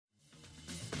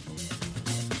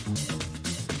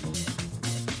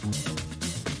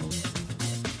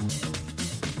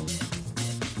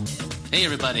Hey,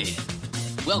 everybody.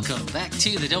 Welcome back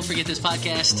to the Don't Forget This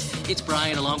podcast. It's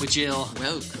Brian along with Jill.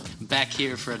 Welcome. Back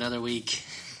here for another week.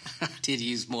 I did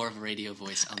use more of a radio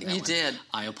voice on that one. You did.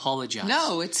 I apologize.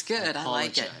 No, it's good. I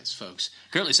like it. Apologize, folks.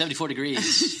 Currently 74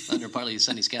 degrees under partly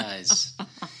sunny skies.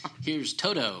 Here's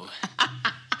Toto. I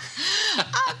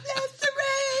bless the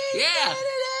rain. Yeah.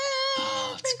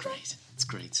 Oh, it's great. It's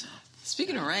great. So.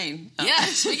 Speaking of rain. Yeah,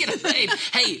 speaking of rain.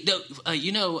 Hey,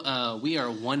 no, we are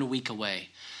 1 week away.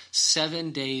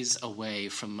 7 days away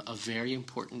from a very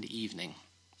important evening.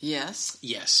 Yes.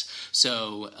 Yes.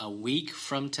 So a week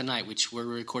from tonight, which we're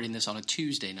recording this on a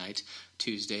Tuesday night,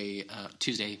 Tuesday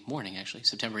morning, actually,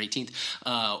 September 18th.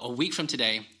 A week from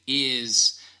today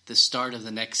is the start of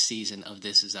the next season of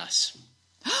This Is Us.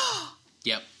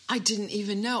 Yep. I didn't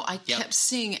even know. I kept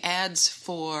seeing ads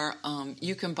for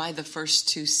you can buy the first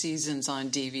 2 seasons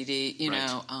on DVD,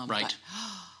 Right.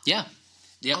 Yeah.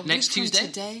 Yep. Next Tuesday. From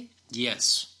today?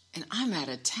 Yes. And I'm out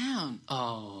of town.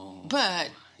 Oh. But,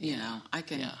 you know, I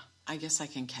can. Yeah. I guess I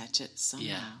can catch it somehow.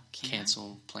 Yeah. Can't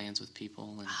Cancel plans with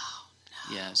people. And, Oh,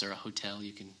 no. Yeah. Is there a hotel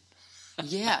you can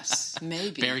Yes,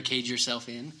 maybe. barricade yourself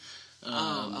in?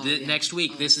 Yeah. Next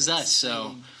week, This Is Us. So,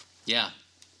 exciting. yeah.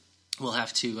 We'll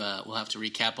have to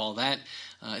recap all that.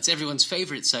 It's everyone's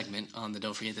favorite segment on the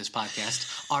Don't Forget This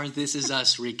podcast, our This Is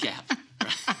Us recap.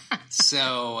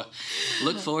 So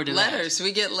look forward to Letters.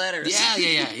 We get letters.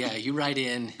 Yeah. You write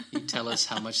in. You tell us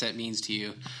how much that means to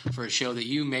you for a show that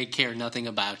you may care nothing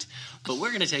about. But we're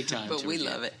going to take time. But we review.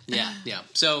 love it. Yeah.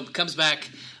 So comes back.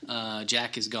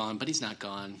 Jack is gone, but he's not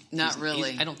gone. Not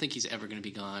really. I don't think he's ever going to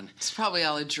be gone. It's probably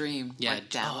all a dream. Yeah. Like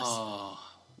Dallas. Oh,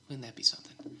 wouldn't that be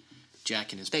something?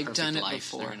 Jack and his They've perfect done it life.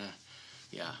 before. They're in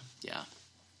yeah.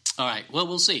 All right. Well,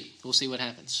 we'll see. We'll see what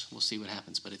happens.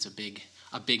 But it's a big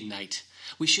night.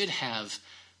 We should have,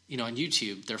 on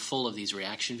YouTube, they're full of these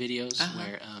reaction videos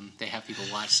where they have people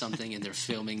watch something and they're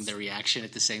filming their reaction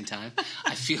at the same time.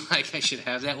 I feel like I should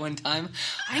have that one time.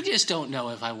 I just don't know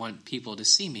if I want people to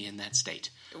see me in that state.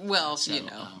 Well, So,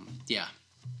 yeah.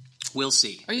 We'll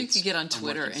see. Or you could get on I'm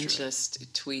Twitter working and through it.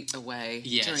 just tweet away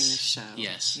Yes. during the show.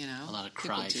 Yes. A lot of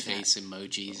people cry do that. face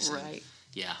emojis. and- Right.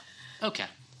 Yeah. Okay.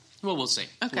 Well, we'll see.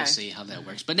 Okay. We'll see how that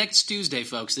works. But next Tuesday,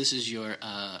 folks, this is your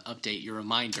update, your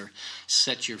reminder.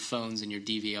 Set your phones and your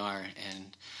DVR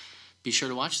and be sure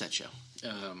to watch that show.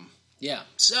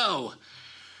 So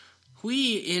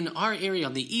we, in our area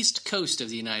on the East Coast of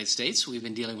the United States, we've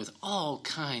been dealing with all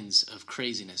kinds of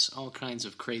craziness, all kinds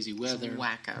of crazy weather.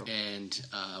 wacko. And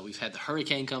we've had the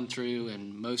hurricane come through,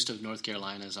 and most of North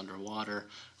Carolina is underwater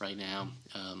right now,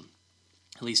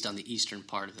 at least on the eastern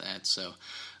part of that. So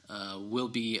we'll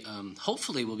be,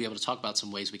 hopefully we'll be able to talk about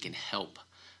some ways we can help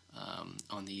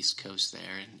on the East Coast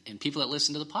there. And people that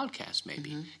listen to the podcast,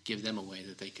 maybe give them a way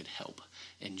that they could help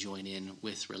and join in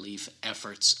with relief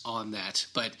efforts on that.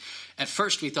 But at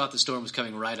first we thought the storm was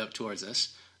coming right up towards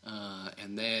us.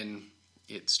 And then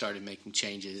it started making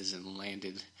changes and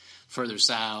landed further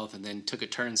south and then took a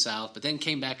turn south, but then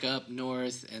came back up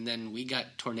north. And then we got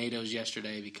tornadoes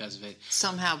yesterday because of it.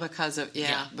 Somehow because of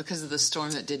the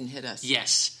storm that didn't hit us.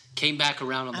 Yes. Came back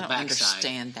around on the backside. I don't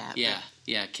understand that.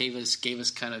 Yeah. Gave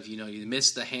us kind of, you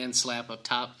miss the hand slap up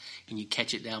top and you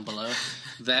catch it down below.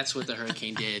 That's what the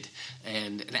hurricane did.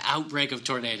 And an outbreak of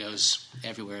tornadoes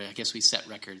everywhere. I guess we set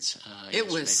records. It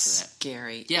was for that.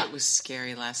 scary. Yeah. It was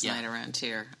scary last night around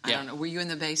here. I Yeah. don't know. Were you in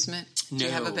the basement? No. Do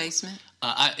you have a basement?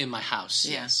 In my house,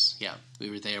 Yeah. yes. Yeah. We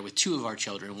were there with 2 of our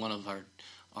children. One of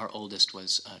our oldest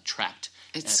was trapped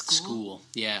At at school?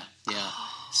 Yeah.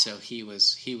 So he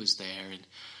was there, and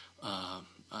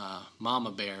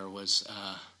Mama Bear was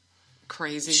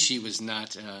Crazy. she was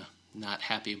not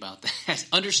happy about that.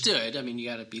 Understood. I mean, you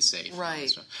got to be safe, Right.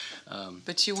 So,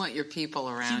 But you want your people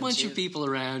around you. you want your people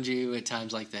around you at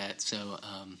times like that. So,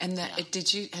 And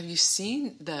have you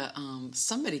seen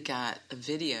somebody got a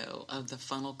video of the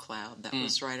funnel cloud that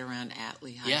was right around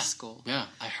Atlee High School? Yeah,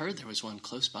 I heard there was one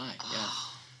close by.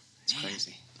 It's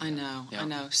crazy. I know,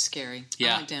 scary.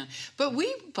 Yeah. I went down. But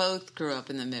we both grew up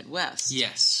in the Midwest.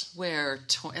 Yes. Where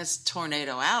as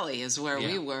Tornado Alley is where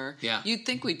we were. Yeah. You'd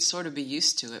think we'd sort of be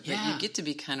used to it, but Yeah. you get to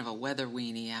be kind of a weather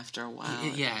weenie after a while.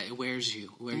 Yeah, it wears you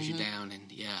down,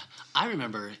 and I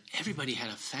remember everybody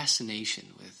had a fascination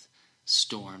with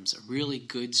storms. A really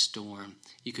good storm,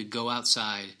 you could go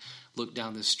outside, look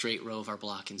down the straight row of our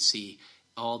block, and see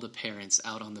all the parents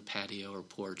out on the patio or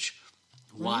porch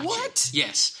watching. What?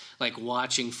 Yes, like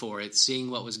watching for it, seeing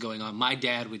what was going on. My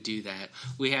dad would do that.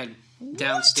 We had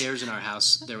downstairs in our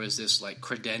house, there was this like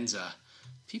credenza.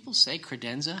 People say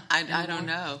credenza? I don't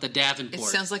know. The Davenport. It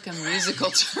sounds like a musical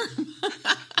term.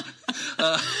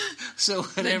 So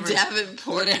whatever the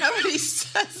Davenport. Nobody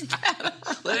says that.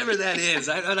 Whatever that is,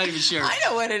 I'm not even sure. I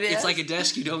know what it is. It's like a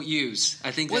desk you don't use. I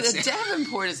think well, that's a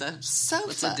Davenport is a sofa.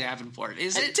 What's a Davenport?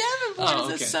 Is it? A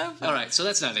Davenport is a sofa. All right, so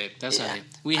that's not it. That's not it.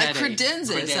 We A had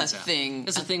credenza is a thing.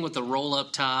 It's a thing with the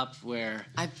roll-up top where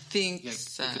I think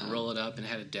so. You could roll it up and it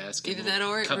had a desk. Either that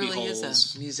or it really holes.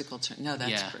 is a musical term. No,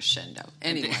 that's crescendo.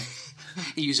 Anyway.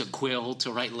 You use a quill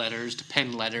to write letters, to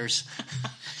pen letters.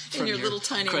 In your little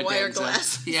tiny wire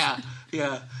glasses. Yeah.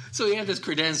 So we had this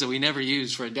credenza we never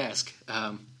used for a desk.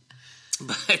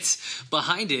 But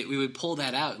behind it, we would pull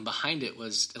that out, and behind it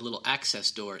was a little access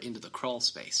door into the crawl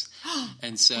space.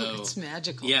 And so it's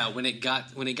magical. Yeah, when it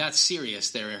got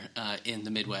serious there in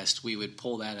the Midwest, we would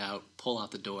pull that out, pull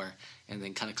out the door, and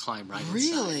then kind of climb right inside.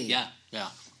 Really? Yeah.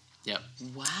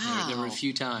 Wow. There were a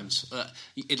few times.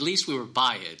 At least we were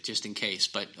by it, just in case.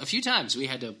 But a few times we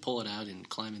had to pull it out and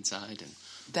climb inside. And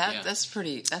that's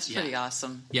pretty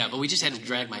awesome. Yeah, but we just had to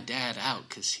drag my dad out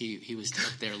because he was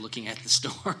up there looking at the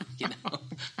storm, you know.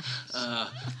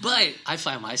 But I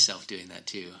find myself doing that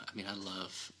too. I mean, I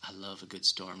love a good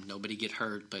storm. Nobody get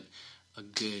hurt, but a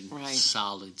good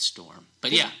solid storm.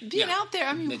 But being out there,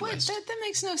 I mean, Midwest. what that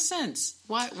makes no sense.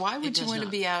 Why would you want to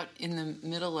be out in the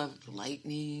middle of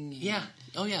lightning? Yeah.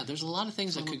 Oh yeah. There's a lot of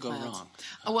things that could go wrong.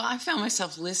 Oh, well, I found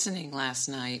myself listening last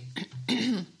night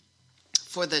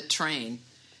for the train.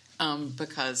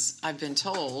 Because I've been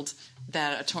told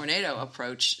that a tornado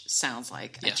approach sounds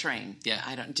like a train.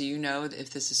 Yeah. Do you know if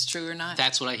this is true or not?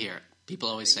 That's what I hear. People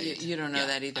always say it. You don't know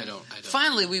that either? I don't.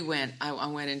 Finally, I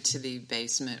went into the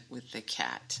basement with the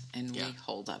cat, and we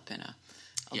holed up in a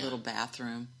little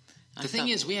bathroom. The thing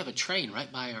is, we have a train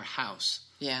right by our house.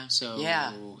 Yeah. So,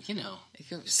 you know. It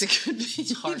could be.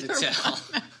 It's hard to tell.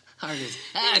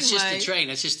 It's just the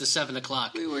train. It's just the 7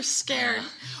 o'clock. We were scared.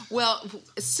 Well,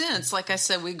 since, like I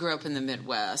said, we grew up in the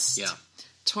Midwest. Yeah.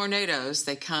 Tornadoes,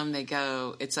 they come, they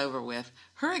go, it's over with.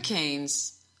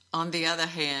 Hurricanes, on the other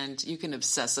hand, you can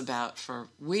obsess about for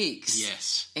weeks.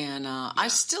 Yes. And I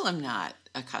still am not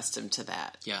accustomed to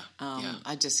that. Yeah.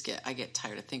 I get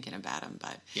tired of thinking about them.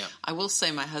 But yeah. I will say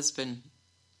my husband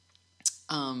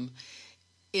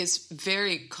is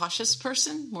very cautious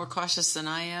person, more cautious than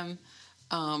I am.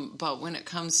 But when it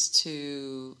comes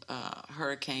to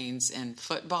hurricanes and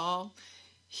football,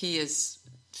 he is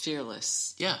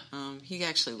fearless. Yeah. He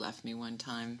actually left me one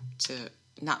time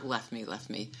not left me,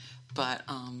 but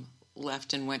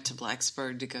left and went to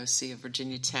Blacksburg to go see a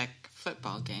Virginia Tech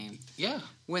football game. Yeah.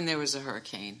 When there was a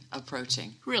hurricane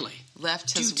approaching. Really?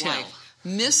 Left his wife.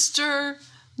 Mr.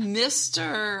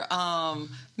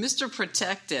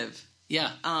 Protective.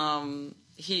 Yeah.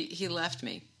 He left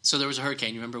me. So there was a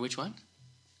hurricane. You remember which one?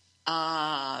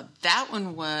 That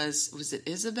one was it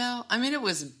Isabel? I mean, it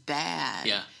was bad.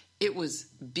 Yeah. It was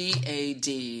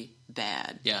BAD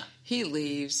bad. Yeah. He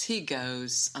leaves, he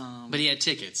goes. But he had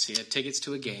tickets. He had tickets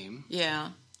to a game. Yeah.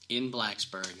 In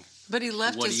Blacksburg. But he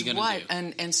left his wife.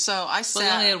 And so I sat. Well,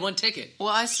 he only had one ticket. Well,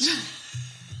 I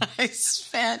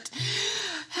spent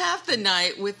half the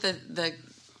night with the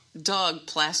dog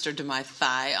plastered to my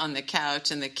thigh on the couch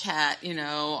and the cat,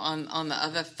 on the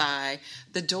other thigh.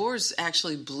 The doors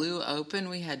actually blew open.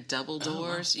 We had double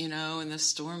doors, and the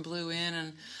storm blew in,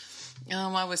 and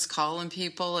I was calling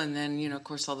people, and then, of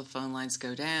course, all the phone lines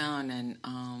go down, and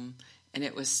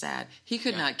it was sad. He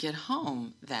could not get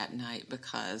home that night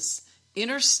because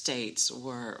interstates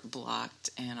were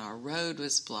blocked and our road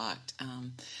was blocked.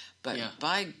 But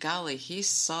by golly, he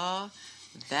saw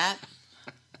that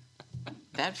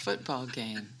football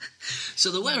game.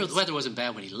 So the weather wasn't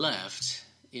bad when he left.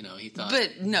 He thought.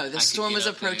 But no, the storm was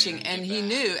approaching, and he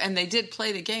knew. And they did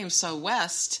play the game. So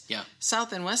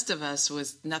south and west of us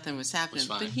nothing was happening.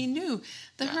 But he knew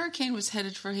the hurricane was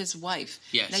headed for his wife.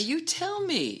 Yes. Now you tell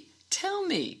me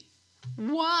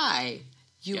why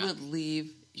you would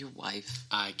leave your wife.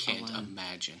 I can't alone.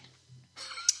 imagine.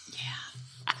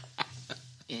 Yeah.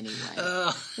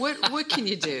 Anyway, what can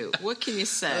you do? What can you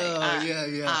say?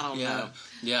 I don't know.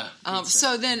 Yeah.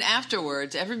 So then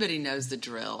afterwards, everybody knows the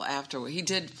drill. Afterward, he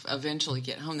did eventually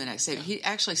get home the next day. Yeah. He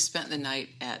actually spent the night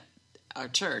at our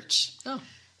church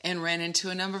and ran into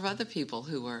a number of other people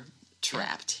who were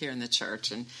trapped here in the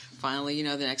church. And finally,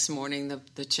 the next morning,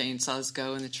 the chainsaws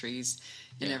go in the trees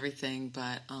and everything.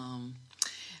 But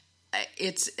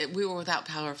we were without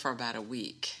power for about a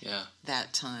week. Yeah.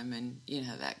 That time, and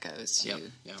how that goes.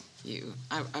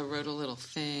 I wrote a little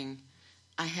thing.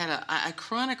 I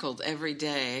chronicled every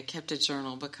day. I kept a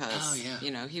journal because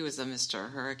he was a Mr.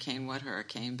 Hurricane. What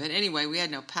hurricane? But anyway, we had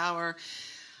no power.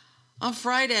 On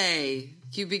Friday,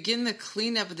 you begin the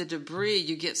cleanup of the debris.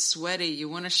 You get sweaty. You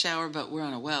want to shower, but we're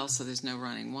on a well, so there's no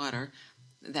running water.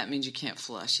 that means you can't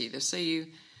flush either. So you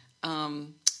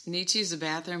need to use the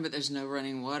bathroom, but there's no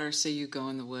running water, so you go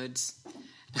in the woods.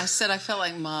 I said I felt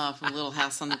like Ma from Little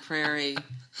House on the Prairie.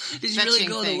 Did you really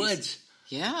go in the woods?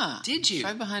 Yeah. Did you?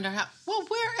 Right behind our house. Well,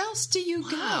 where else do you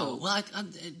go? Well,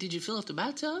 did you fill up the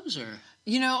bathtubs or?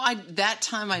 That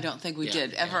time I don't think we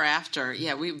did. Ever after,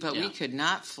 we could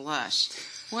not flush.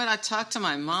 When I talked to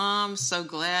my mom, so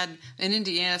glad in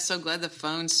Indiana, so glad the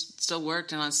phones still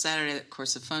worked, and on Saturday, of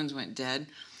course, the phones went dead.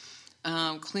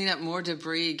 Clean up more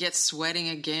debris, get sweating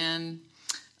again.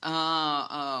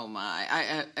 Oh my!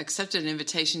 I accepted an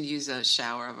invitation to use a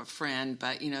shower of a friend,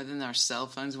 but then our cell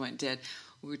phones went dead.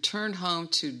 We returned home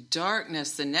to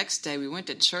darkness the next day. We went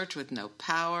to church with no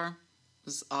power. It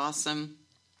was awesome.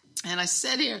 And I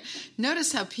said here,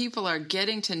 notice how people are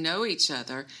getting to know each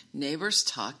other. Neighbors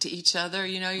talk to each other.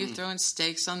 You're throwing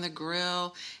steaks on the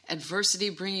grill. Adversity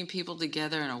bringing people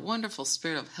together in a wonderful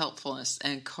spirit of helpfulness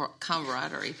and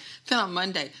camaraderie. Then on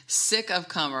Monday, sick of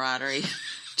camaraderie.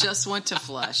 Just went to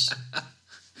flush.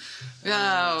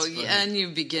 And you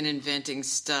begin inventing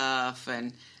stuff,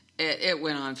 and it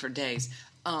went on for days.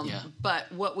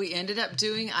 But what we ended up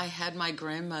doing, I had my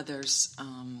grandmother's,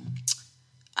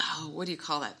 what do you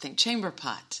call that thing? Chamber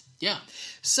pot. Yeah.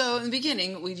 So in the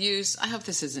beginning, we'd use, I hope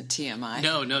this isn't TMI.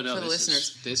 No. For the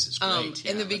listeners. This is great.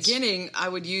 In the beginning,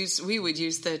 we would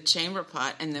use the chamber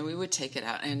pot, and then we would take it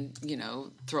out and,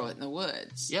 throw it in the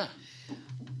woods. Yeah.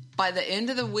 By the end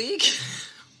of the week,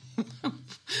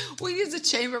 we used a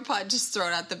chamber pot, just throw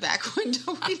it out the back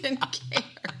window. We didn't care.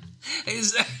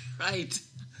 Is that right?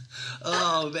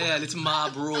 Oh, man, it's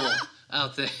mob rule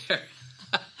out there.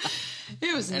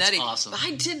 It was That's nutty. Awesome.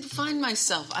 I did find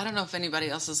myself, I don't know if anybody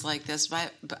else is like this,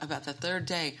 but about the third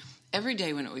day, every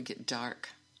day when it would get dark,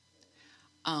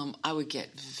 I would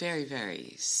get very,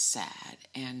 very sad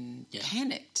and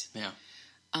panicked. Yeah.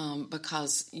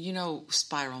 Because,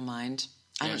 spiral mind.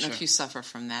 I don't know if you suffer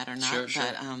from that or not,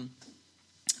 but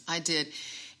I did.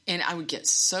 And I would get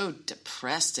so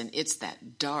depressed, and it's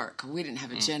that dark. We didn't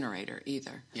have a generator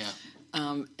either. Yeah.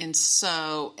 And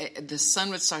so the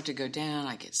sun would start to go down.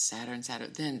 I'd get sadder and sadder.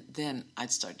 Then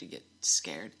I'd start to get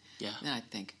scared. Yeah. Then I'd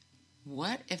think,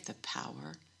 what if the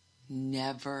power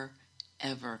never,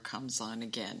 ever comes on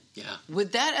again? Yeah.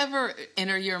 Would that ever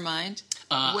enter your mind?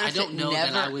 I don't know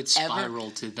that I would spiral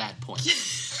to that point.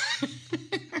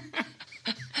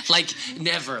 Like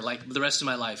never, like the rest of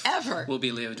my life ever will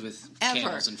be lived with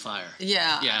candles and fire.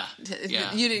 Yeah.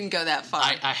 You didn't go that far.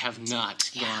 I have not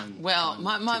gone. Well,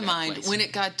 my mind place. when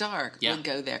it got dark would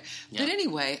go there. Yeah. But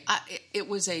anyway, it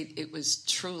was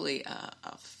truly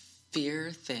a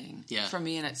fear thing for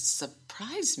me, and it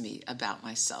surprised me about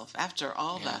myself after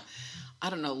all the, I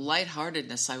don't know,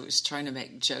 lightheartedness. I was trying to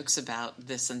make jokes about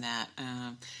this and that,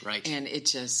 right, and it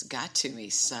just got to me.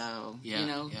 So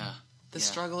the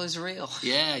struggle is real.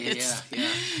 Yeah.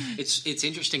 It's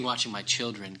interesting watching my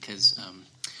children because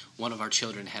one of our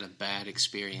children had a bad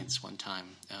experience one time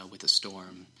with a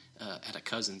storm at a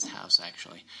cousin's house,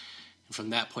 actually. And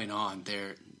from that point on,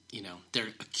 they're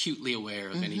acutely aware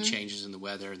of any changes in the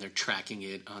weather. They're tracking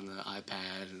it on the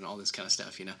iPad and all this kind of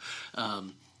stuff,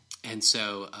 And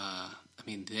so,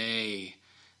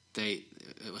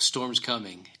 a storm's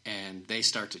coming, and they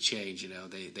start to change.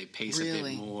 They pace a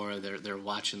bit more. They're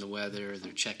watching the weather.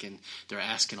 They're checking. They're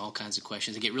asking all kinds of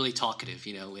questions. They get really talkative.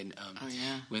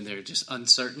 When they're just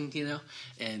uncertain.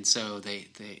 And so they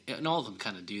and all of them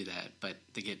kind of do that, but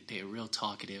they're real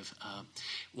talkative.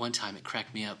 One time it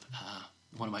cracked me up.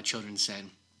 One of my children said,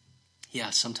 "Yeah,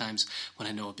 sometimes when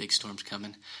I know a big storm's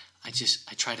coming, I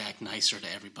try to act nicer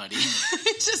to everybody."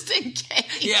 Just in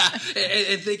case. Yeah,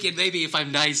 and thinking maybe if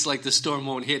I'm nice, like the storm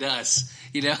won't hit us,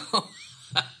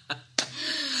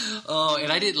 Oh,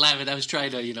 and I didn't laugh at it. I was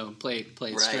trying to, play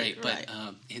it straight. But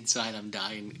inside I'm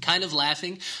dying. Kind of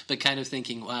laughing, but kind of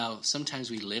thinking, wow, sometimes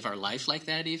we live our life like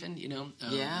that even, when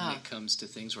it comes to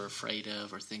things we're afraid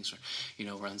of or things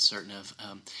we're uncertain of.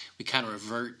 We kind of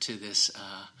revert to this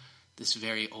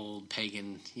very old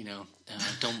pagan,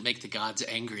 don't make the gods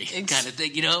angry kind of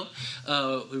thing,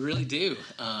 we really do.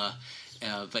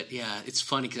 But yeah, it's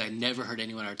funny because I never heard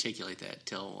anyone articulate that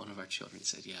till one of our children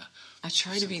said, "Yeah, I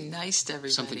try to be nice to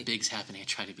everybody. Something big's happening. I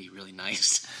try to be really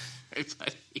nice to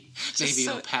everybody. Maybe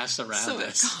it'll pass around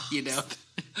us,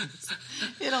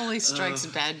 It only strikes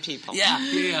bad people.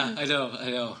 Yeah, I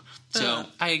know. So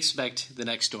I expect the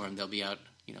next storm they'll be out,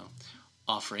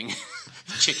 offering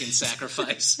chicken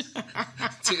sacrifice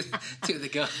to the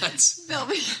gods. They'll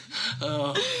be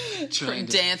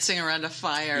dancing around a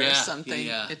fire or something,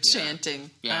 chanting.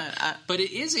 Yeah. But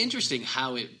it is interesting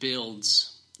how it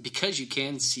builds, because you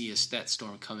can see that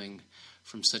storm coming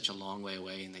from such a long way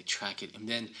away, and they track it, and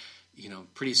then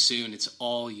pretty soon it's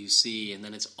all you see, and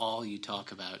then it's all you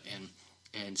talk about,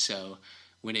 and so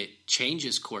when it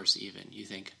changes course, even you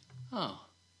think, oh,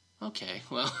 okay,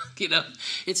 well,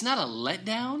 it's not a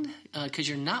letdown because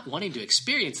you're not wanting to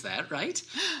experience that, right?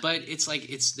 But it's like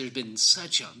there's been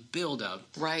such a buildup,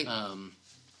 right?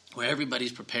 Where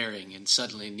everybody's preparing and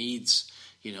suddenly needs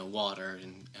water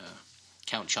and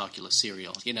Count Chocula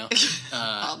cereal,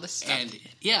 all the stuff,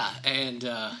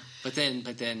 but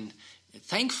then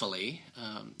thankfully,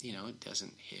 it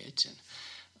doesn't hit, and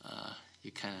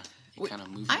you kind of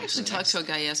move. I actually talked to a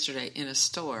guy yesterday in a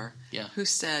store who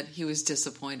said he was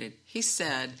disappointed. He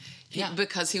said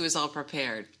because he was all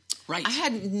prepared. Right.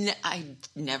 I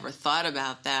never thought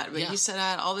about that, but he said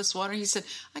I had all this water. He said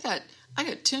I got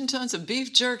 10 tons of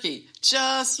beef jerky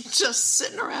just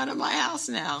sitting around in my house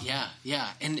now. Yeah.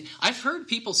 And I've heard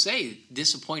people say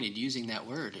disappointed using that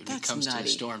word when it comes to a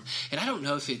storm. And I don't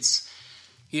know if it's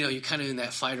you're kind of in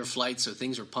that fight or flight, so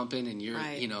things are pumping, and you're,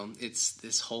 it's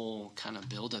this whole kind of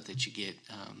buildup that you get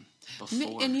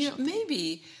before. And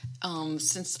maybe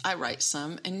since I write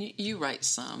some and you write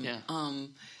some,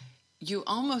 you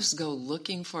almost go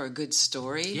looking for a good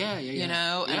story. And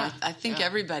I think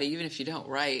everybody, even if you don't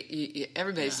write,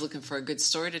 everybody's looking for a good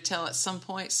story to tell at some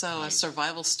point. So a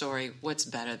survival story, what's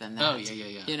better than that?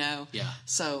 Oh, yeah.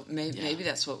 So maybe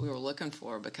that's what we were looking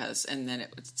for and then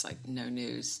it's like no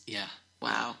news. Yeah.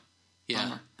 Wow. Yeah.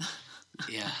 Bummer.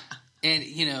 Yeah. And,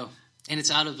 and it's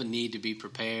out of a need to be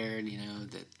prepared,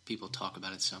 that people talk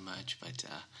about it so much. But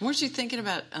weren't you thinking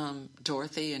about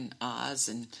Dorothy and Oz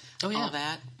and all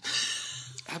that?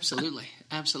 Absolutely.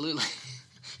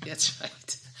 That's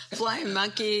right. Flying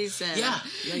monkeys and yeah.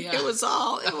 It was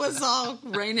all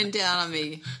raining down on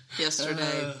me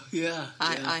yesterday.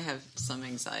 I have some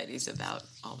anxieties about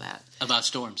all that. About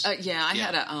storms. I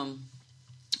had a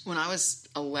when I was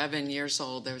 11 years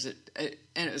old, there was and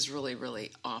it was really,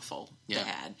 really awful,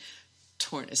 bad,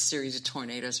 a series of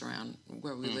tornadoes around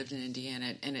where we lived in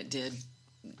Indiana, and it did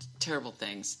terrible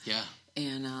things. Yeah.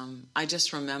 And I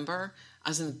just remember I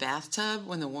was in the bathtub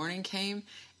when the warning came,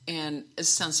 and it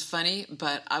sounds funny,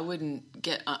 but I wouldn't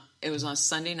get it was on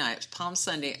Sunday night, Palm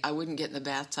Sunday. I wouldn't get in the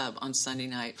bathtub on Sunday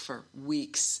night for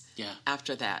weeks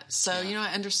after that. So,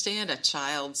 I understand a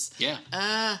child's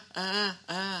Oh,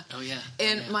 yeah.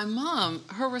 And my mom,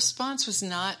 her response was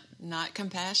not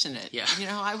compassionate. Yeah.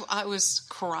 I was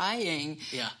crying.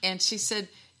 Yeah. And she said,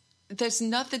 there's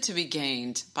nothing to be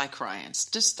gained by crying.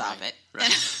 Just stop it.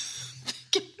 Right.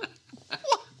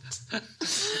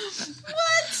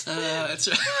 What? That's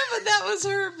right. But that was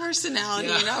her personality.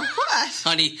 Yeah. What?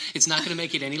 Honey, it's not going to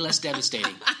make it any less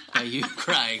devastating by you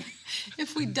crying.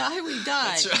 If we die, we die.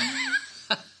 That's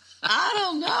right. I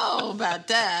don't know about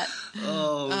that.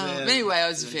 Oh, man. Anyway, I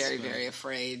was very, very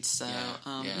afraid. So,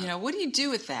 what do you do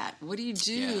with that? What do you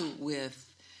do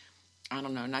with, I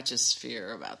don't know, not just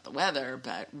fear about the weather,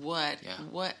 but what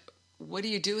do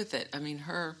you do with it? I mean,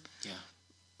 her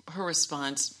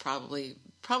response probably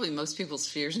most people's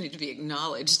fears need to be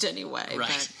acknowledged anyway. Right.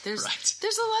 But there's a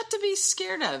lot to be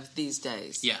scared of these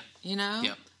days. Yeah.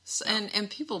 Yeah. And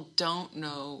people don't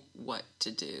know what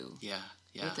to do.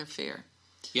 With their fear.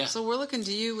 Yeah. So we're looking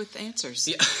to you with answers.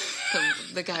 Yeah.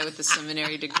 the guy with the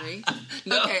seminary degree.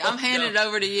 Okay, I'm handing it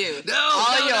over to you.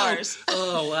 All yours. No.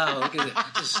 Oh, wow. Look at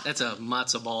that. That's a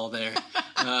matzo ball there.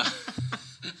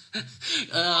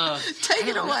 Take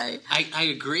it away.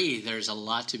 I agree. There's a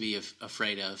lot to be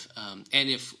afraid of. And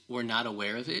if we're not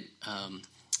aware of it,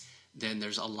 then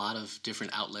there's a lot of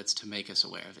different outlets to make us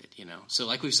aware of it, So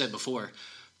like we've said before,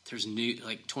 there's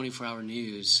 24-hour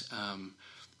news.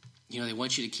 They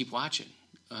want you to keep watching.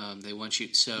 They want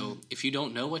you. So if you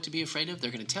don't know what to be afraid of,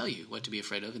 they're going to tell you what to be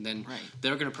afraid of, and then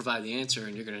they're going to provide the answer,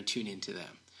 and you're going to tune into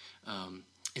them.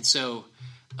 And so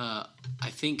I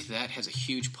think that has a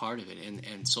huge part of it,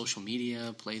 and social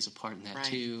media plays a part in that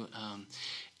too.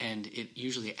 And it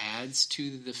usually adds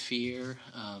to the fear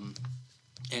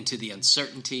and to the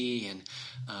uncertainty, and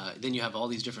then you have all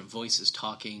these different voices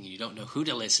talking, and you don't know who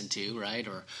to listen to, right?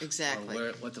 Or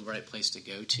what the right place to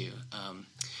go to.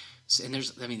 And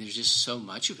there's just so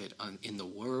much of it in the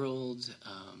world,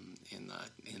 in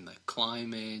the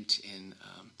climate,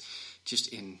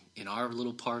 just in our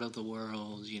little part of the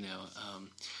world,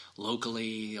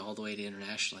 locally all the way to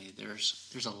internationally.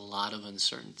 There's a lot of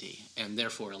uncertainty, and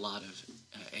therefore a lot of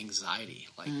anxiety,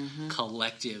 like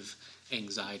collective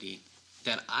anxiety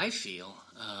that I feel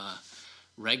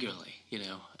regularly.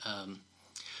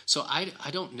 So I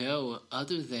don't know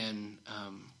other than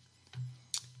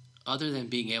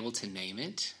being able to name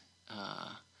it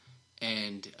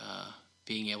and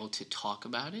being able to talk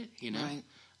about it, Right.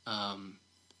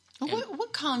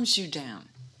 What calms you down?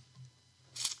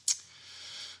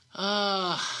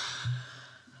 I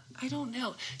don't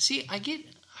know. See, I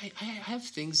have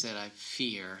things that I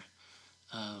fear.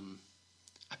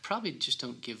 I probably just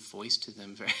don't give voice to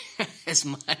them very as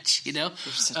much, you know?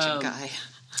 You're such a guy.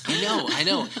 I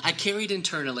know. I carry it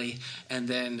internally, and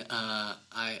then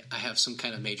I have some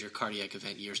kind of major cardiac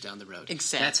event years down the road.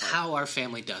 Exactly. That's how our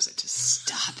family does it.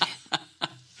 Stop it.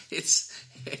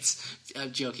 It's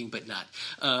I'm joking, but not.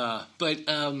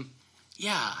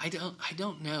 Yeah, I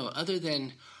don't know. Other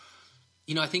than,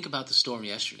 I think about the storm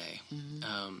yesterday,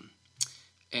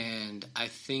 and I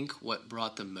think what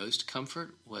brought the most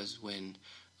comfort was when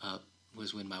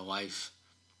my wife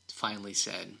finally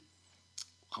said,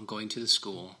 "I'm going to the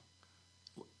school.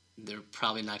 They're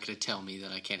probably not going to tell me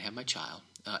that I can't have my child."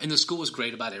 And the school was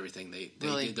great about everything. They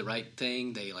Really? did the right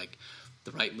thing. They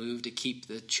the right move to keep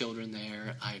the children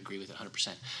there. I agree with it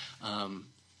 100%.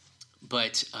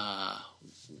 But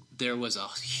there was a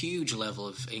huge level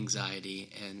of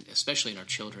anxiety, and especially in our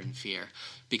children, fear,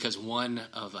 because one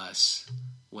of us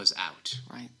was out,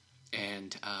 Right.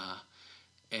 and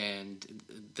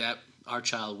that our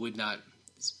child would not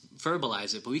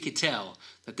verbalize it, but we could tell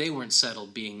that they weren't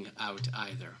settled being out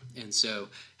either. And so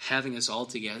having us all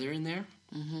together in there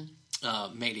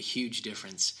made a huge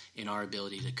difference in our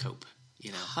ability to cope.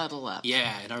 Huddle up.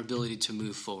 Yeah, and our ability to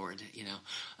move forward.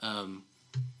 And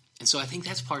so I think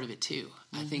that's part of it too.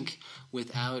 I think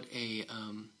without a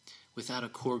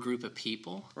core group of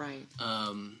people, Right.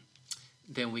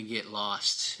 Then we get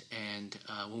lost. And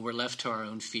when we're left to our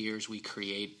own fears, we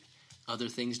create other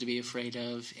things to be afraid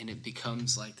of, and it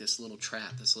becomes like this little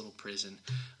trap, this little prison,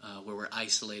 where we're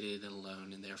isolated and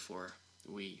alone, and therefore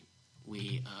we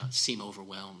seem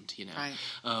overwhelmed. Right.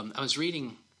 I was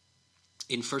reading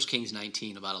in 1 Kings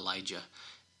 19 about Elijah,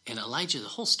 and Elijah, the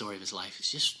whole story of his life is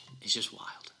just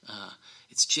wild.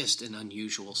 It's just an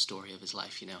unusual story of his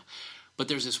life, But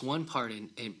there's this one part,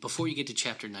 in before you get to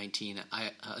chapter 19,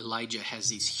 Elijah has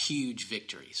these huge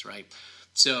victories, right?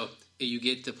 So you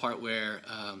get the part where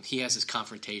he has this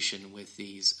confrontation with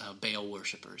these Baal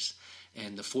worshipers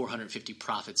and the 450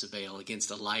 prophets of Baal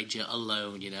against Elijah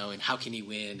alone, and how can he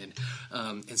win?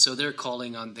 And so they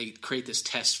create this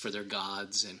test for their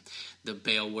gods, and the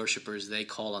Baal worshipers, they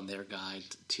call on their God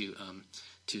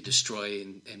to destroy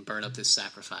and burn up this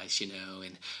sacrifice,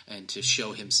 and to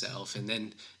show himself. And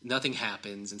then nothing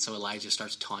happens, and so Elijah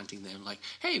starts taunting them like,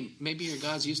 hey, maybe your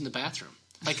God's using the bathroom.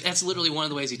 Like, that's literally one of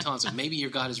the ways he taunts them. Maybe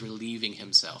your God is relieving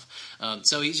himself.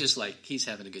 So he's just he's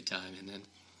having a good time. And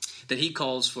then he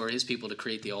calls for his people to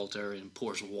create the altar and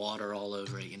pours water all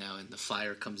over it, and the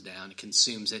fire comes down and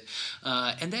consumes it.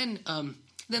 And then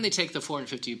they take the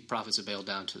 450 prophets of Baal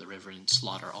down to the river and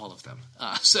slaughter all of them.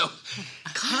 So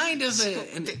kind of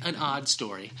an odd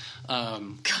story.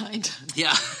 Kind of.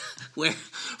 Yeah, where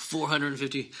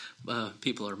 450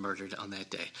 people are murdered on that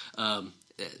day.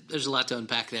 There's a lot to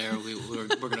unpack there. We're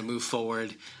going to move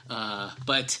forward.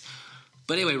 But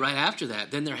anyway, right after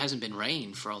that, then there hasn't been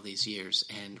rain for all these years.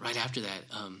 And right after that,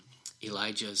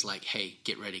 Elijah's like, hey,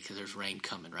 get ready because there's rain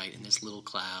coming, right? And this little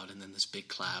cloud and then this big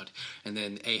cloud. And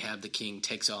then Ahab the king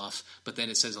takes off. But then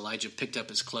it says Elijah picked up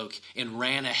his cloak and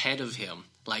ran ahead of him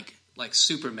like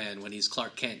Superman when he's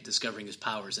Clark Kent discovering his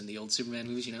powers in the old Superman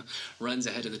movies, runs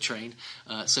ahead of the train.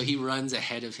 So he runs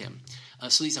ahead of him.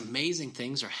 So these amazing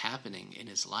things are happening in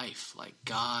his life. Like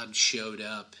God showed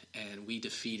up and we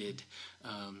defeated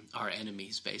our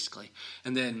enemies, basically.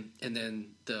 And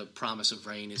then the promise of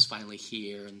rain is finally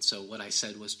here. And so what I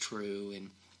said was true.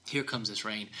 And here comes this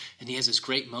rain. And he has this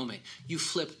great moment. You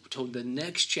flip to the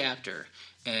next chapter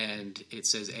and it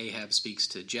says Ahab speaks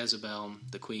to Jezebel,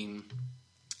 the queen,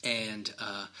 and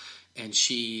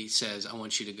she says, I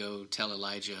want you to go tell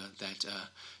Elijah that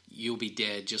you'll be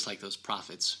dead just like those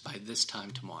prophets by this time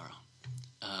tomorrow.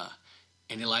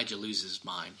 And Elijah loses his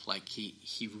mind. Like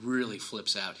he really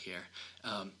flips out here.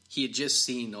 He had just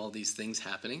seen all these things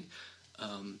happening,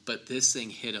 but this thing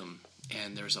hit him,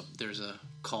 and there's a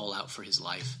call out for his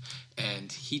life,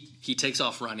 and he takes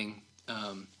off running.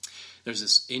 There's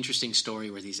this interesting story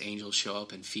where these angels show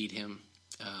up and feed him.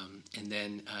 And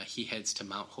then he heads to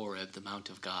Mount Horeb, the Mount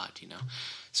of God,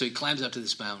 So he climbs up to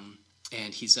this mountain,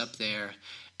 and he's up there,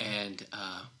 and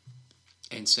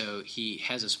so he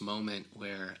has this moment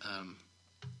where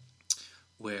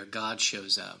God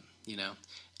shows up,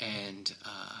 and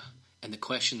the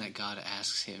question that God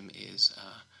asks him is,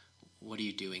 what are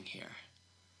you doing here?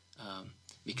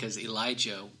 Because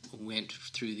Elijah went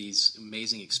through these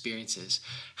amazing experiences,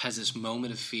 has this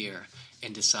moment of fear,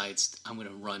 and decides, I'm going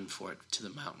to run for it to the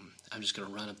mountain. I'm just going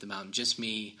to run up the mountain, just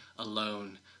me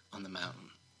alone on the mountain,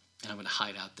 and I'm going to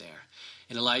hide out there.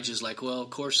 And Elijah's like, well, of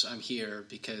course I'm here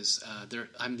because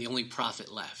I'm the only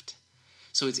prophet left.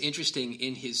 So it's interesting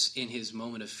in his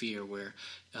moment of fear where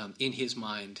in his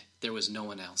mind there was no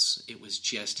one else. It was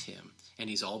just him, and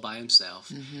he's all by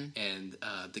himself, and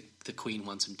the queen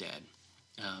wants him dead.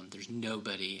 There's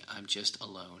nobody. I'm just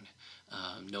alone.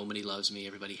 Nobody loves me.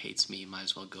 Everybody hates me. Might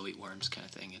as well go eat worms, kind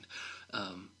of thing.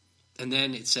 And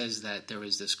then it says that there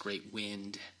was this great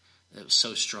wind that was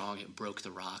so strong it broke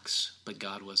the rocks, but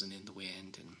God wasn't in the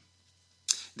wind. And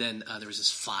then there was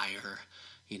this fire,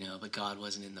 but God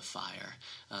wasn't in the fire.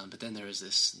 But then there was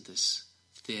this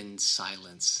thin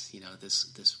silence,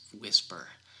 this whisper.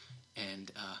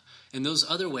 And those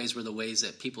other ways were the ways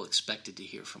that people expected to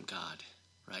hear from God,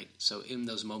 right? So in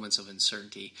those moments of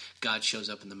uncertainty, God shows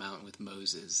up in the mountain with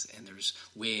Moses, and there's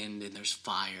wind, and there's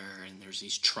fire, and there's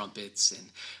these trumpets,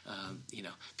 and,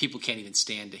 people can't even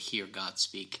stand to hear God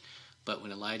speak. But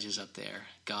when Elijah's up there,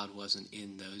 God wasn't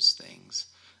in those things.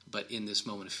 But in this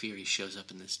moment of fear, he shows up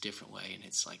in this different way, and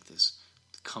it's like this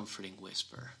comforting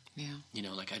whisper. Yeah.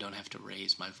 Like I don't have to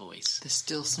raise my voice. The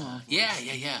still small voice.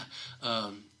 Yeah.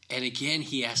 And again,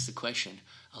 he asked the question,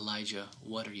 Elijah,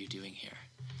 what are you doing here?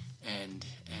 And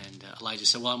Elijah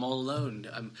said, well, I'm all alone.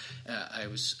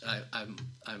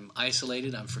 I'm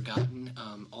isolated. I'm forgotten.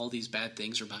 All these bad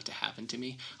things are about to happen to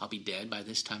me. I'll be dead by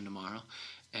this time tomorrow.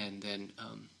 And then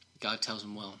God tells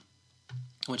him, well, I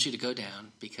want you to go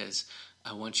down because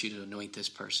I want you to anoint this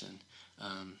person,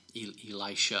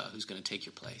 Elisha, who's going to take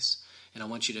your place. And I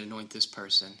want you to anoint this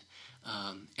person.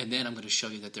 And then I'm going to show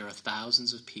you that there are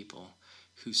thousands of people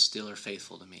who still are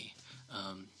faithful to me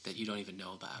that you don't even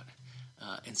know about.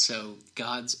 And so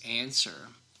God's answer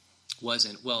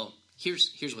wasn't, well,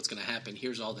 here's what's going to happen.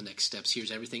 Here's all the next steps.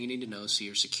 Here's everything you need to know so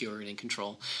you're secure and in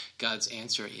control. God's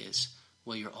answer is,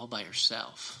 well, you're all by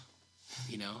yourself.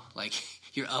 Like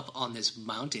you're up on this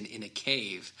mountain in a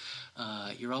cave.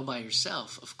 You're all by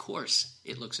yourself. Of course,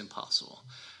 it looks impossible.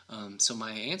 So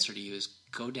my answer to you is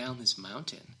go down this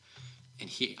mountain, and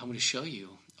I'm going to show you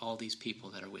all these people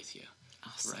that are with you.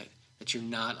 Awesome. Right? That you're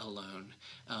not alone.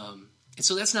 And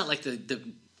so that's not like the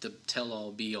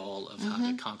tell-all, be-all of how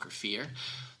to conquer fear,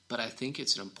 but I think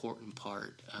it's an important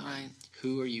part. Right.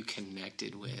 Who are you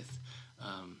connected with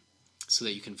so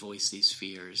that you can voice these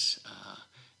fears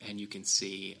and you can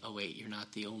see, oh, wait, you're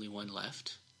not the only one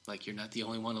left. Like you're not the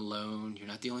only one alone. You're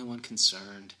not the only one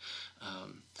concerned.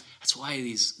 That's why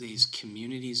these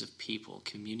communities of people,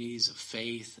 communities of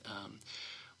faith,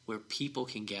 where people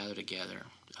can gather together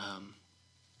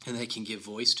and they can give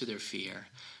voice to their fear,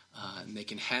 and they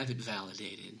can have it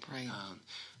validated, right.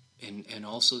 And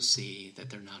also see that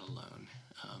they're not alone,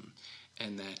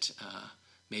 and that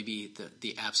maybe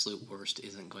the absolute worst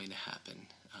isn't going to happen,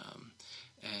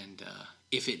 and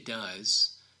if it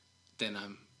does, then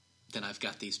I've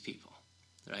got these people,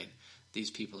 right? These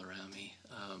people around me,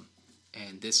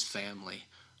 and this family.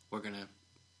 We're gonna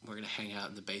hang out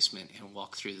in the basement and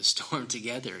walk through the storm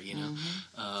together, and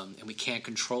we can't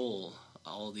control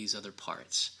all these other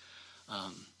parts.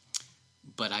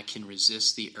 But I can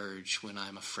resist the urge when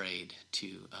I'm afraid to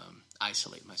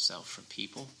isolate myself from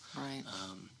people. Right.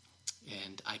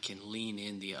 And I can lean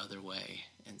in the other way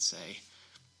and say,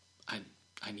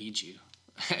 I need you.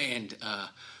 And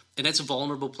that's a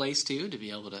vulnerable place too, to be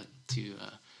able to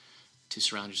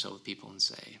surround yourself with people and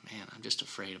say, man, I'm just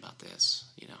afraid about this.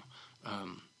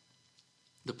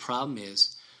 The problem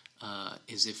is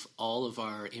if all of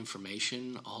our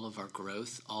information, all of our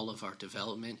growth, all of our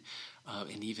development,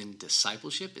 and even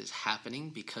discipleship is happening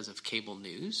because of cable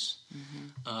news,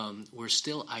 we're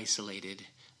still isolated,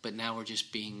 but now we're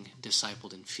just being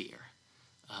discipled in fear.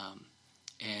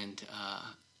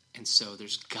 And so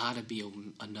there's got to be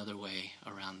another way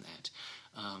around that.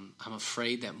 I'm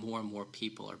afraid that more and more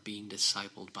people are being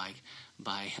discipled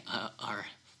by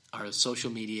our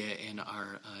social media and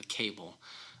our cable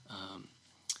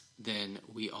than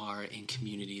we are in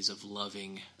communities of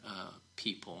loving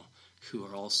people who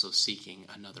are also seeking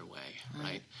another way,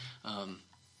 right?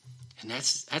 And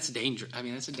that's dangerous. I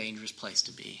mean, that's a dangerous place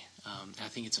to be. I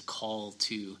think it's a call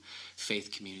to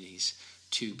faith communities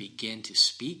to begin to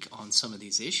speak on some of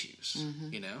these issues,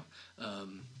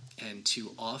 and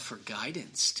to offer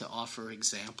guidance, to offer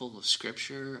example of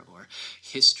Scripture or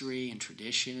history and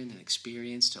tradition and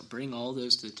experience, to bring all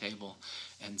those to the table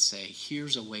and say,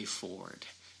 here's a way forward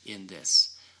in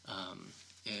this.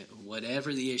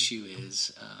 Whatever the issue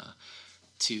is,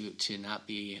 to not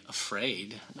be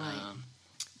afraid, right.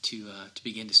 To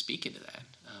begin to speak into that.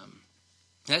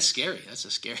 That's scary. That's a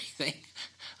scary thing.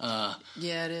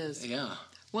 Yeah, it is. Yeah.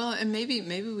 Well, and maybe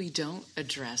we don't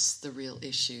address the real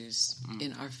issues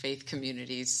in our faith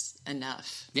communities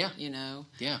enough. Yeah.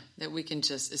 Yeah. That we can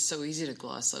it's so easy to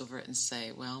gloss over it and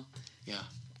say, well, yeah,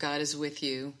 God is with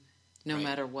you. no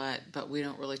matter what, but we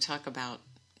don't really talk about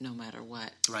no matter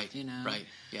what. Right. You know? Right.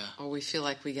 Yeah. Or we feel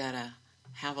like we got to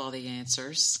have all the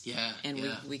answers. Yeah. And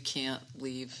we can't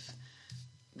leave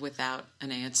without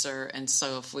an answer. And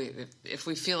so if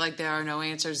we feel like there are no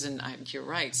answers, and you're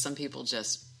right, some people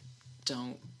just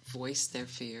don't voice their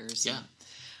fears. Yeah.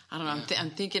 I don't know.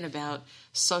 I'm thinking about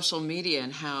social media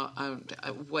and how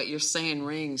what you're saying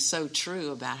rings so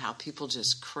true about how people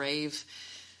just crave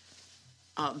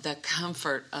the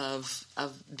comfort of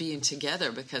being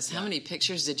together. Because how many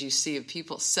pictures did you see of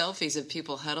selfies of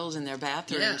people huddled in their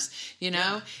bathrooms? You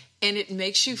know, and it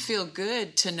makes you feel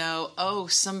good to know,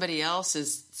 somebody else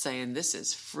is saying, "This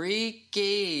is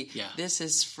freaky. Yeah. This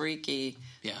is freaky.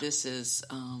 Yeah. This is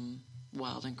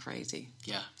wild and crazy."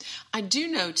 Yeah. I do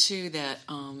know too that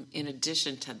in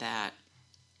addition to that,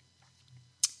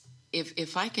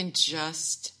 if I can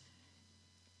just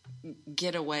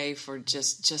get away for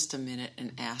just a minute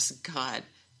and ask God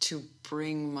to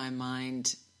bring my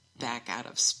mind back out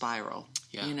of spiral,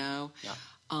 you know,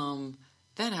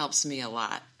 that helps me a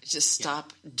lot. Just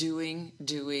stop doing,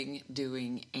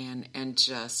 and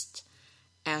just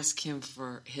ask Him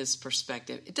for His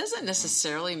perspective. It doesn't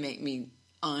necessarily make me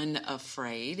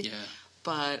unafraid,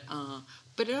 but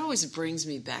it always brings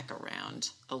me back around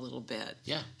a little bit.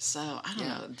 Yeah. So I don't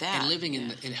know that. And living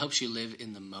it helps you live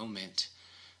in the moment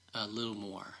a little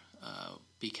more,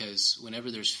 because whenever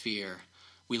there's fear,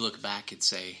 we look back and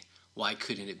say, "Why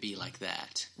couldn't it be like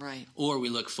that?" Right. Or we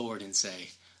look forward and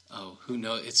say, "Oh, who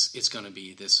knows? It's going to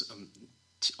be this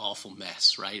awful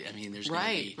mess, right?" I mean, there's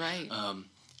going to be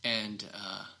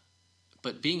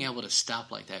but being able to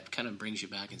stop like that kind of brings you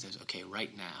back and says, "Okay,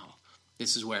 right now,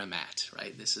 this is where I'm at,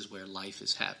 right? This is where life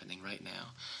is happening right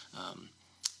now,"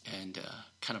 and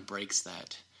kind of breaks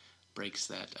that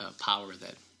power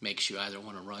that makes you either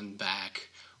want to run back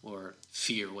or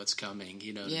fear what's coming,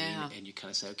 you know what I mean? And you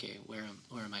kind of say, "Okay, where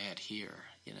am I at here?"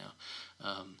 You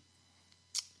know,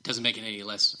 doesn't make it any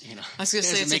less, you know. I was going to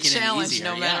say it's a challenge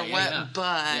no matter what,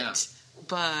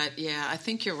 but I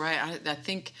think you're right. I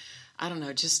think, I don't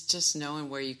know, just knowing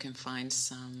where you can find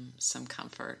some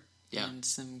comfort and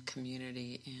some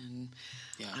community and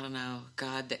I don't know,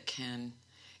 God that can.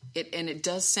 It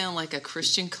does sound like a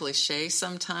Christian cliche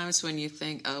sometimes when you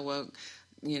think, "Oh, well,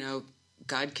 you know,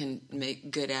 God can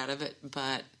make good out of it,"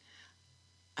 but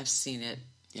I've seen it.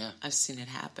 Yeah. I've seen it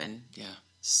happen. Yeah.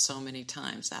 So many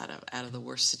times out of the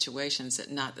worst situations.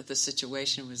 That not that the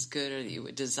situation was good or that you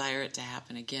would desire it to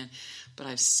happen again, but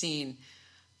I've seen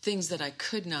things that I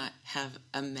could not have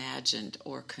imagined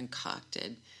or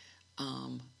concocted,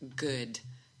 good,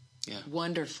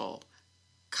 wonderful,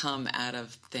 come out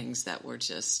of things that were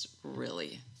just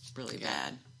really, really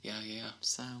bad. Yeah.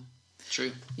 So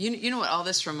true. You know what all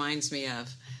this reminds me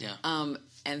of? Yeah.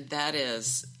 And that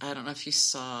is, I don't know if you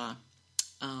saw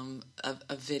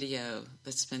a video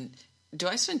that's been. Do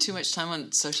I spend too much time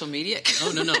on social media?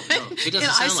 Oh no! It doesn't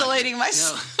sound isolating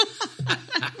myself. No.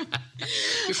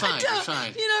 You're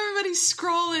fine. You know, everybody's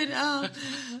scrolling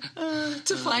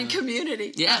to find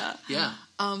community. Yeah.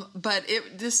 But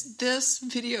this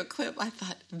video clip, I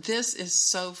thought, this is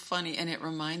so funny, and it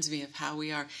reminds me of how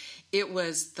we are. It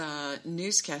was the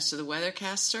newscaster, the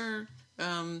weathercaster,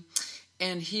 and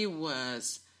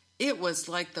it was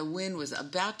like the wind was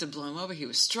about to blow him over. He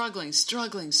was struggling.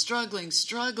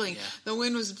 Yeah. The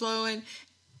wind was blowing.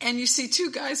 And you see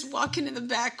two guys walking in the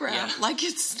background like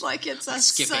it's a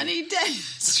sunny day.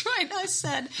 That's right. I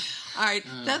said, all right,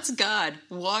 that's God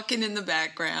walking in the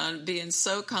background, being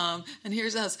so calm. And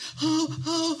here's us.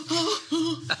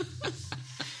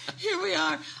 Here we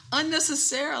are,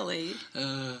 unnecessarily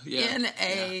in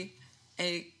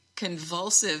a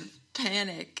convulsive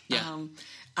panic. Yeah.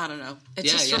 I don't know. It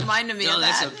just reminded me of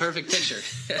that. That's a perfect picture.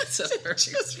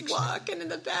 Just walking in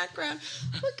the background,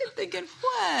 thinking,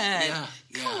 what?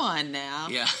 Come on now.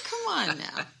 Yeah. Come on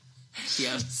now.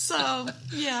 Yeah. So,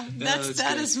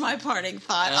 that is my parting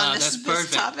thought on this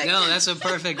topic. No, that's a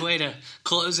perfect way to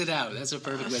close it out.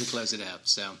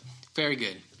 So, very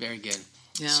good. Very good.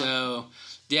 Yeah. So,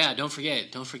 don't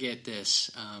forget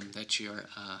this, that you're,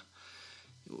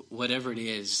 whatever it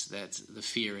is that's the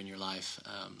fear in your life,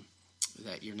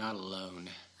 that you're not alone.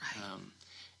 Right.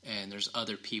 And there's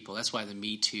other people. That's why the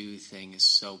Me Too thing is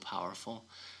so powerful,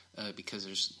 because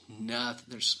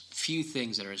there's few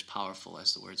things that are as powerful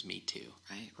as the words Me Too.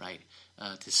 Right.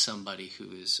 To somebody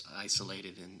who is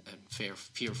isolated and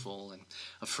fearful and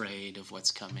afraid of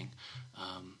what's coming,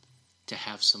 to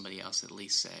have somebody else at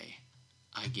least say,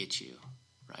 "I get you,"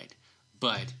 right?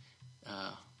 But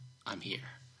I'm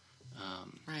here.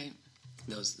 Right.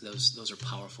 Those are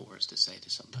powerful words to say to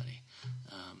somebody.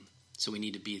 So we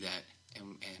need to be that,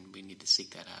 and we need to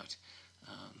seek that out.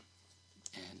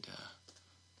 And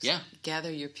yeah,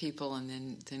 gather your people,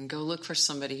 and then go look for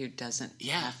somebody who doesn't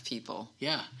have people.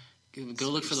 Yeah. Go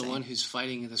look for the one who's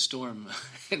fighting the storm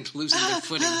and losing their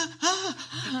footing.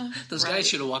 Those guys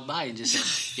should have walked by and just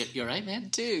said, "You all right, man?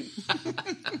 Dude.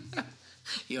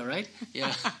 You all right?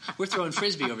 Yeah. We're throwing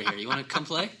Frisbee over here. You want to come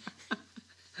play?"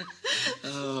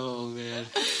 Oh, man.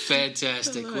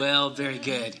 Fantastic. Well, very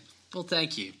good. Well,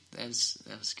 thank you. That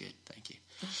was good. Thank you.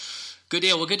 Good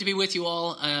deal. Well, good to be with you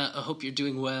all. I hope you're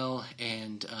doing well,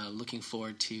 and looking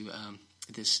forward to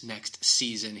this next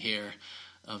season here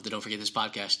of the Don't Forget This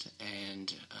podcast,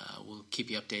 and we'll keep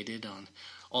you updated on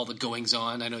all the goings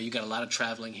on. I know you got a lot of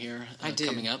traveling here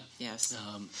coming up. Yes.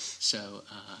 So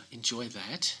enjoy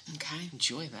that. Okay.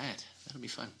 Enjoy that. That'll be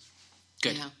fun.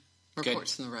 Good. Yeah.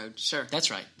 Reports from the road. Sure. That's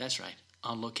right.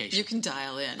 On location. You can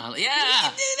dial in. Yeah. You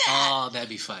can do that. Oh, that'd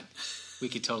be fun. We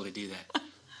could totally do that.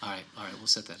 All right. We'll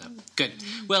set that up. Good.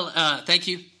 Well, thank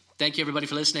you. Thank you, everybody,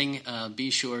 for listening.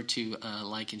 Be sure to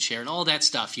like and share and all that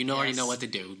stuff. You already know what to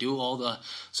do. Do all the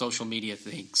social media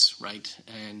things, right?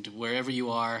 And wherever you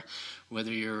are,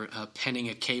 whether you're penning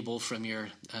a cable from your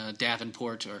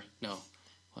Davenport or no.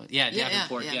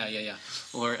 Davenport. Yeah.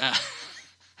 Or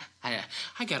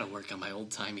I got to work on my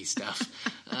old-timey stuff.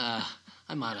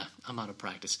 I'm out of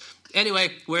practice. Anyway,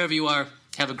 wherever you are,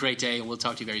 have a great day, and we'll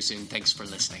talk to you very soon. Thanks for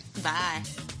listening. Bye.